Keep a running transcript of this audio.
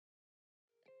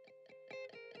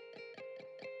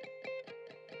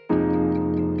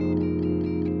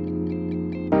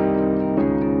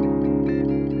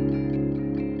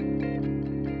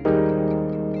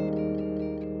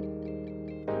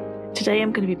Today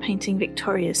I'm going to be painting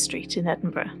Victoria Street in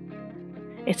Edinburgh.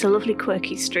 It's a lovely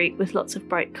quirky street with lots of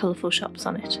bright colourful shops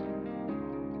on it.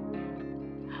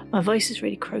 My voice is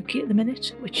really croaky at the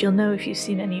minute, which you'll know if you've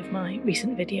seen any of my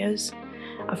recent videos.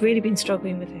 I've really been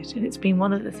struggling with it, and it's been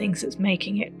one of the things that's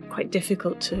making it quite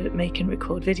difficult to make and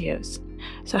record videos.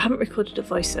 So I haven't recorded a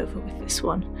voiceover with this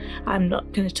one. I'm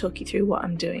not going to talk you through what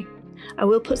I'm doing. I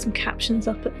will put some captions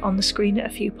up on the screen at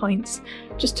a few points,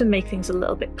 just to make things a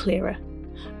little bit clearer.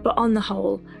 But on the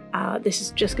whole, this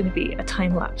is just going to be a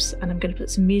time lapse, and I'm going to put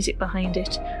some music behind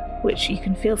it, which you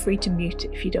can feel free to mute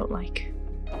if you don't like.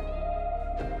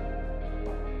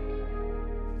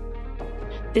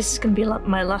 This is going to be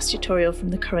my last tutorial from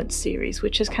the current series,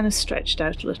 which has kind of stretched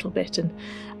out a little bit and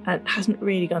hasn't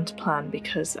really gone to plan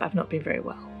because I've not been very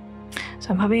well. So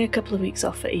I'm having a couple of weeks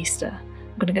off for Easter.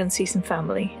 I'm going to go and see some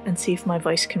family and see if my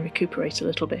voice can recuperate a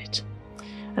little bit.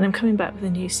 And I'm coming back with a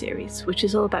new series, which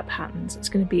is all about patterns. It's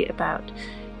going to be about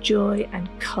joy and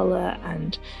colour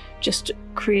and just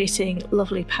creating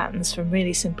lovely patterns from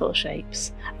really simple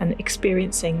shapes and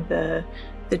experiencing the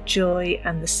joy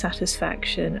and the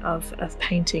satisfaction of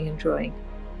painting and drawing.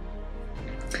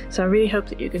 So I really hope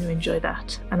that you're going to enjoy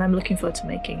that, and I'm looking forward to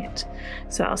making it.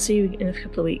 So I'll see you in a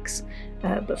couple of weeks,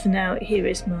 but for now here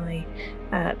is my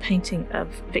painting of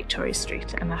Victoria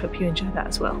Street, and I hope you enjoy that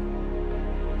as well.